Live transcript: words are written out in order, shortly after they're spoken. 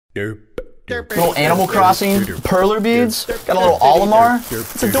Little Animal Crossing perler beads. Got a little Olimar.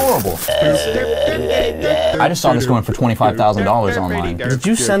 It's adorable. I just saw this going for $25,000 online. Did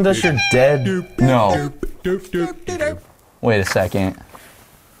you send us your dead? No. Wait a second.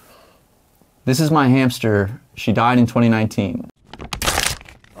 This is my hamster. She died in 2019.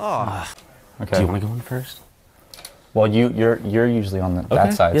 Oh. Okay. Do you want to go in first? Well, you're usually on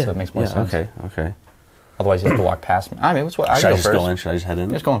that side, yeah. so it makes more sense. Okay. Otherwise, you have to walk past me. I mean, I Should I go just first. go in? Should I just head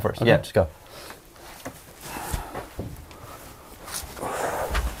in? Just go in first. Okay. Yeah, just go.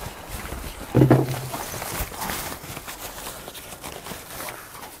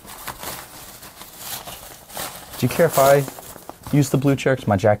 Do you care if I use the blue chair? Because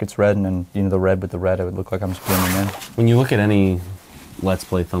my jacket's red, and then, you know, the red with the red, I would look like I'm just blending in. When you look at any Let's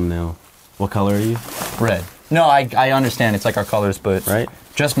Play thumbnail, what color are you? Red. No, I understand. It's like our colors, but right?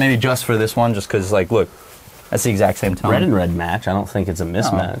 Maybe just for this one, just because, like, look, that's the exact same tone. Red and red match. I don't think it's a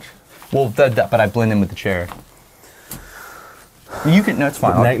mismatch. Oh. Well, but I blend in with the chair. You can. No, it's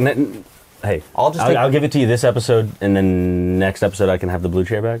fine. Hey, I'll give it to you this episode, and then next episode I can have the blue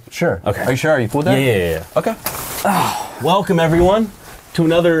chair back. Sure. Okay. Are you sure? Are you cool with that? Yeah. Okay. Welcome everyone to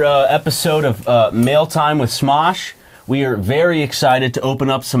another episode of Mail Time with Smosh. We are very excited to open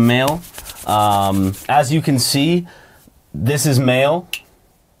up some mail. As you can see, this is mail.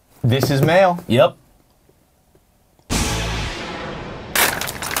 This is mail. Yep.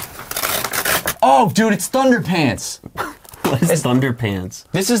 Oh, dude, it's Thunderpants. What is Thunderpants?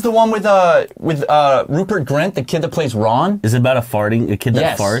 This is the one with Rupert Grint, the kid that plays Ron. Is it about a kid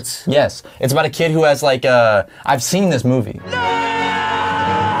that farts? Yes. It's about a kid who has like I've seen this movie.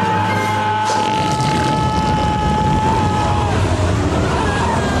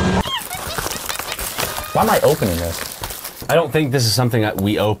 Why am I opening this? I don't think this is something that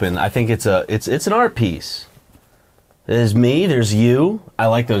we open. I think it's an art piece. There's me, there's you. I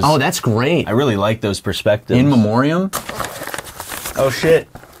like those. Oh, that's great. I really like those perspectives. In memoriam. Oh shit.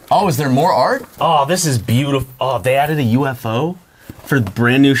 Oh, is there more art? Oh, this is beautiful. Oh, they added a UFO for the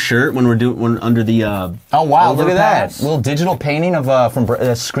brand new shirt when we're under the oh wow, look at that. overpass. Little digital painting of from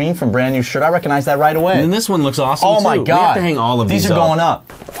a screen from brand new shirt. I recognize that right away. And this one looks awesome Oh too. my god. We have to hang all of these are going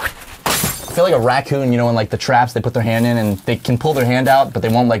up. I feel like a raccoon, you know, in like the traps, they put their hand in and they can pull their hand out, but they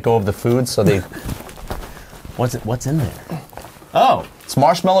won't let go of the food, so they... What's in there? Oh, it's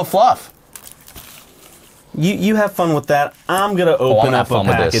marshmallow fluff. You have fun with that. I'm gonna open up a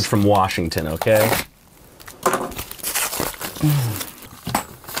package from Washington, okay?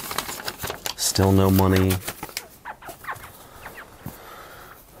 Still no money.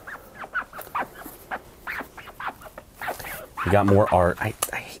 We got more art.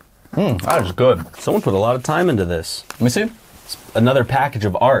 That is good. Someone put a lot of time into this. Let me see. Another package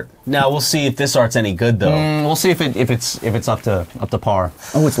of art. Now we'll see if this art's any good though. We'll see if it's up to par.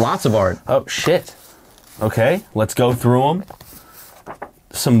 Oh, it's lots of art. Oh shit. Okay, let's go through them.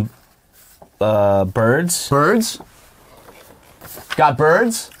 Some birds. Birds? Got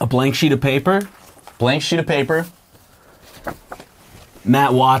birds? A blank sheet of paper. Blank sheet of paper.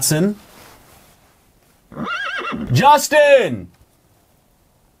 Matt Watson. Justin!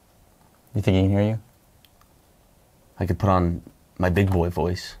 You think he can hear you? I could put on my big boy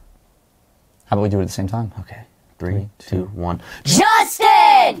voice. How about we do it at the same time? Okay. 3, 2, 1.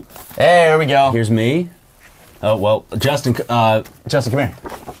 Justin! Hey, there we go. Here's me. Oh, well, Justin, Justin, come here.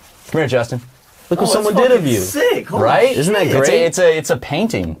 Come here, Justin. Look what someone did of you. Sick, right? Isn't that great? It's a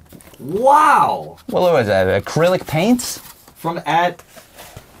painting. Wow. What was that? Acrylic paints? From @FoulRan.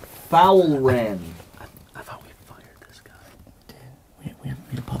 I thought we fired this guy. We haven't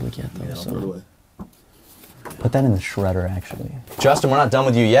made it public yet, though. Yeah, so. throw it away. Put that in the shredder, actually. Justin, we're not done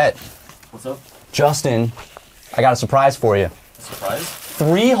with you yet. What's up? Justin, I got a surprise for you. Surprise?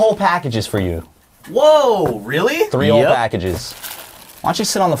 3 whole packages for you. Whoa, really? 3 whole packages. Why don't you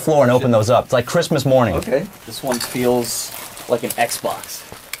sit on the floor and open those up? It's like Christmas morning. Okay. This one feels like an Xbox.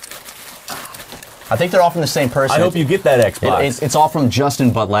 I think they're all from the same person. I hope you get that Xbox. It's all from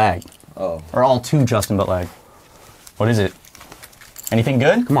Justin Butlag. Oh. Or all to Justin Butlag. What is it? Anything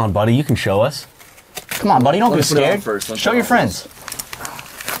good? Come on, buddy, you can show us. Come on, buddy, don't be scared. First. Show your friends.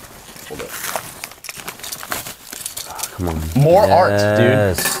 Hold up. Come on. More art,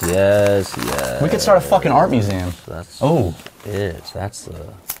 dude. Yes. We could start a fucking art museum. That's Oh. That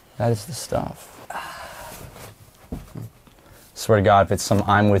is the stuff. Swear to God, if it's some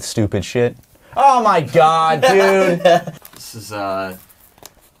I'm with stupid shit. Oh my God, dude. This is The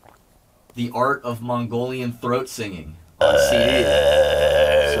Art of Mongolian Throat Singing on CD.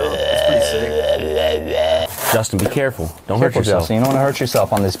 So, it's pretty sick. Justin, be careful. Don't hurt yourself. So you don't want to hurt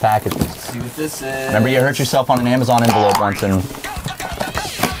yourself on this package. Let's see what this is. Remember you hurt yourself on an Amazon envelope once and...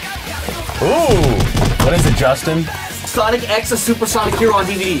 Ooh! What is it, Justin? Sonic X, a supersonic hero on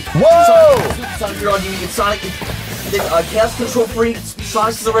DVD. Whoa! Sonic hero on DVD. Sonic, Chaos Control Freak,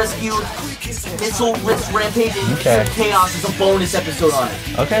 Sonic to the Rescue, Missile Rift Rampage, and Okay. Chaos is a bonus episode on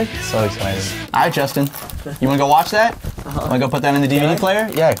it. Okay. So excited. All right, Justin. You want to go watch that? Want to go put that in the DVD player?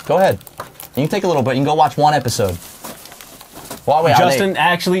 Yeah, go ahead. You can take a little bit. You can go watch one episode. Well, wait, Justin,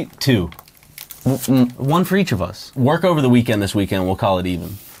 actually, 2. One for each of us. Work over the weekend this weekend. We'll call it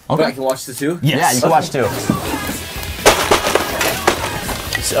even. Okay. I can watch the 2? Yes. Yeah, you can watch two.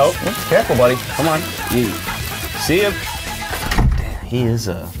 So, Careful, buddy. come on. See him? Damn, he is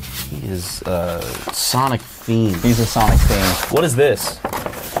a Sonic fiend. He's a Sonic fan. What is this?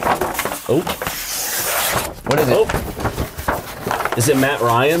 Oh, What is it? oh. Is it Matt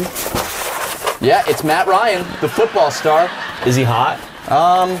Ryan? Yeah, it's Matt Ryan, the football star. Is he hot?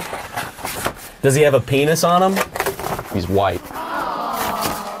 Does he have a penis on him? He's white.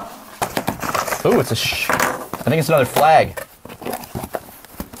 Ooh, it's I think it's another flag.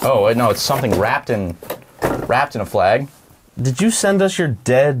 Oh, wait, no, it's something wrapped in a flag. Did you send us your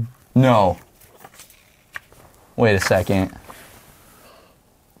dead? No. Wait a second.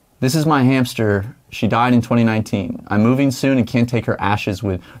 This is my hamster. She died in 2019. I'm moving soon and can't take her ashes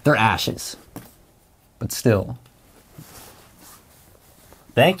with... They're ashes. But still.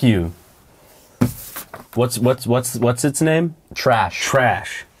 Thank you. What's its name? Trash.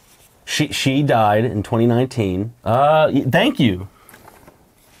 Trash. She died in 2019. Thank you.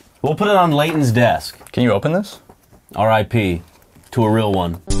 We'll put it on Leighton's desk. Can you open this? R.I.P. to a real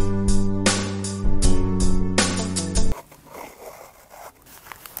one.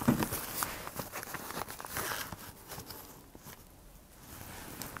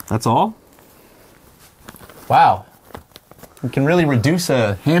 That's all? Wow. We can really reduce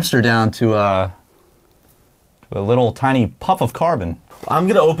a hamster down to a little tiny puff of carbon. I'm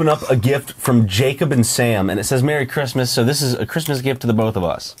going to open up a gift from Jacob and Sam, and it says Merry Christmas, so this is a Christmas gift to the both of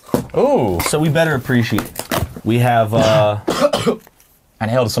us. Ooh. So we better appreciate it. We have, I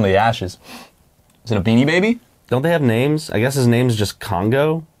inhaled some of the ashes. Is it a Beanie Baby? don't they have names? I guess his name is just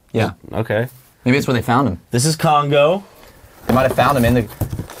Congo? Yeah. Okay. Maybe it's where they found him. This is Congo. They might have found him in the...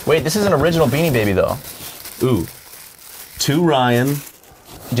 Wait, this is an original Beanie Baby, though. Ooh. To Ryan.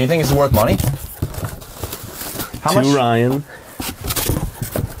 Do you think it's worth money? How much? To Ryan.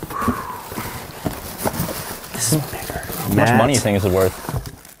 This is bigger. How much money do you think is it worth?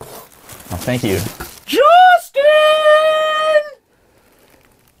 Oh, thank you. Justin!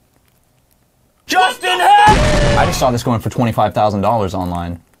 Justin! I just saw this going for $25,000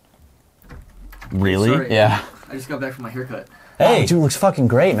 online. Really? Sorry. Yeah. I just got back from my haircut. Hey, Oh, dude, looks fucking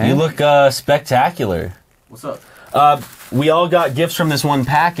great, man. you look spectacular. What's up? We all got gifts from this one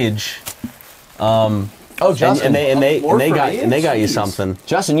package. Oh, Justin. And they More for me? got you Jeez. something.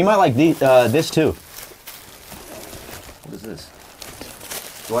 Justin, you might like this too. What is this?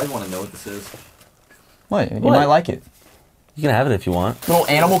 Do I want to know what this is? What? You What? might like it. You can have it if you want. Little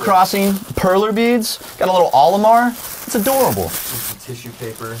Animal Crossing perler beads. Got a little Olimar. It's adorable. Some tissue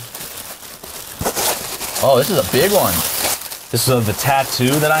paper. Oh, this is a big one. This is the tattoo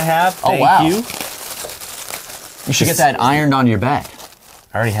that I have. Oh, Thank wow. you. You should get that ironed onto your back.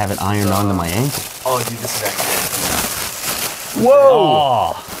 I already have it ironed onto my ankle. Oh, dude, this is actually Whoa!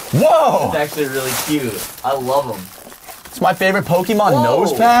 Oh, Whoa! It's actually really cute. I love them. It's my favorite Pokemon Whoa.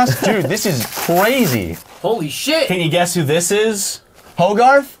 nose pass. Dude, this is crazy. Holy shit! can you guess who this is?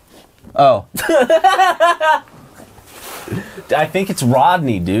 Hogarth? Oh, I think it's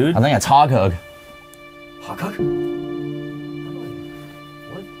Rodney, dude. I think it's Hoghug. Hawk?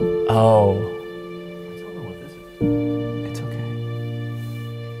 Oh, I don't know what this is. it's okay.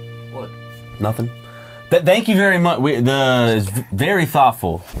 What? Nothing. Thank you very much. It's very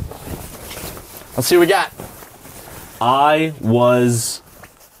thoughtful. Let's see what we got. I was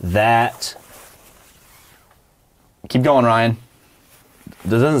that. Keep going, Ryan.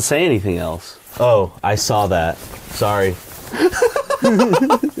 That doesn't say anything else. Oh, I saw that. Sorry.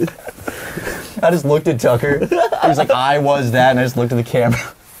 I just looked at Tucker. He was like, I was that, and I just looked at the camera.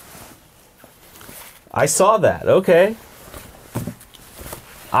 I saw that. Okay.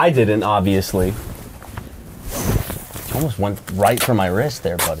 I didn't, obviously. You almost went right for my wrist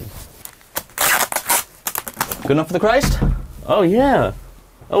there, buddy. Good enough for the Christ? Oh, yeah.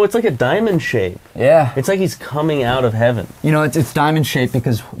 Oh, it's like a diamond shape. Yeah. It's like he's coming out of heaven. You know, it's diamond shaped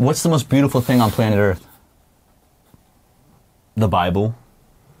because what's the most beautiful thing on planet Earth? The Bible.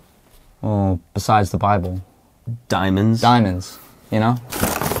 Oh, besides the Bible. Diamonds. Diamonds, you know?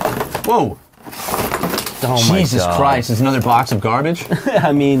 Whoa! Oh my Jesus God. Christ, it's another box of garbage?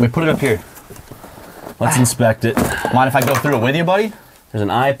 I mean, Wait, put it up here. let's inspect it. Mind if I go through it with you, buddy? There's an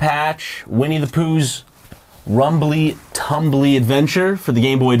eye patch. Winnie the Pooh's Rumbly Tumbly Adventure for the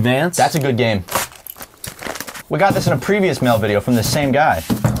Game Boy Advance. That's a good game. We got this in a previous mail video from the same guy.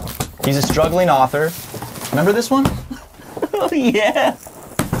 He's a struggling author. Remember this one? Oh, yeah.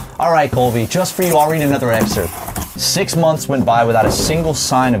 All right, Colby, just for you, I'll read another excerpt. 6 months went by without a single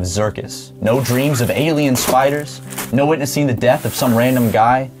sign of Zirkus. No dreams of alien spiders. No witnessing the death of some random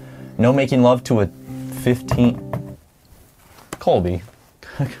guy. No making love to a 15... Colby,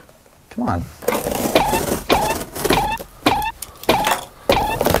 come on.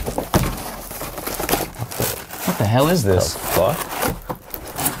 What the hell is this? What?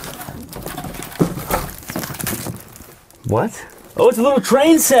 What? Oh, it's a little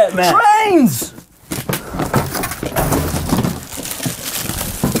train set, man. Trains!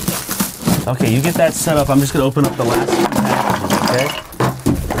 Okay, you get that set up. I'm just gonna open up the last packages, okay?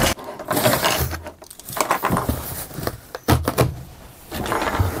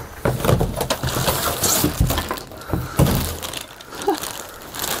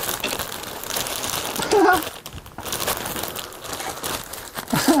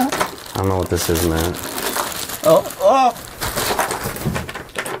 I don't know what this is, man. Oh.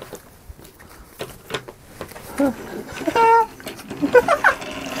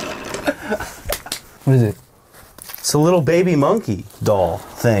 What is it? It's a little baby monkey doll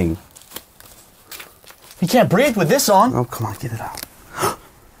thing. He can't breathe with this on. Oh, come on, get it out.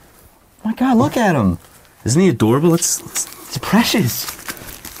 My God, look at him. Isn't he adorable? Let's It's precious.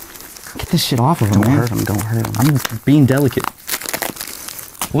 Get this shit off of him, don't man. hurt him. Don't hurt him. I'm being delicate.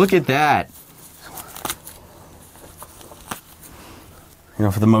 Look at that. You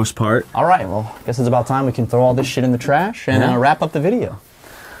know, for the most part. All right, well, I guess it's about time we can throw all this shit in the trash and Yeah. wrap up the video.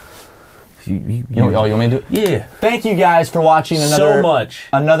 You You want me to do it? yeah. Thank you guys for watching So much.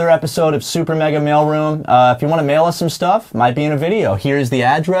 another episode of Super Mega Mailroom. If you want to mail us some stuff, might be in a video. Here's the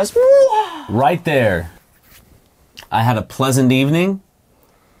address. Right there. I had a pleasant evening.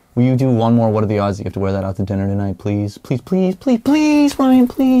 Will you do one more? What are the odds that you have to wear that out to dinner tonight? Please, please, please, please, please, Ryan,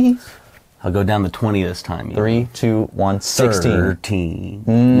 please. I'll go down to 20 this time. You know. 3, 2, 1, 16. 13.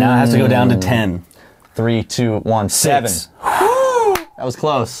 Now it has to go down to 10. 3, 2, 1, 7. 6. That was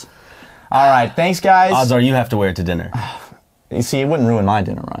close. All right, thanks, guys. Odds are you have to wear it to dinner. You see, it wouldn't ruin my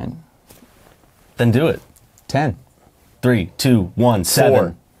dinner, Ryan. Then do it. 10. 3, 2, 1, 7.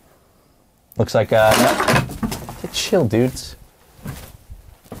 4. Looks like, no. Chill, dudes.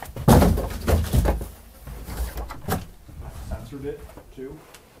 Censored it, too.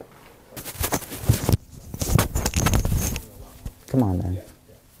 Come on, man.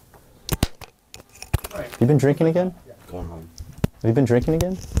 You been drinking again? Going home. Have you been drinking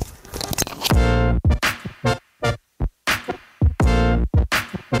again?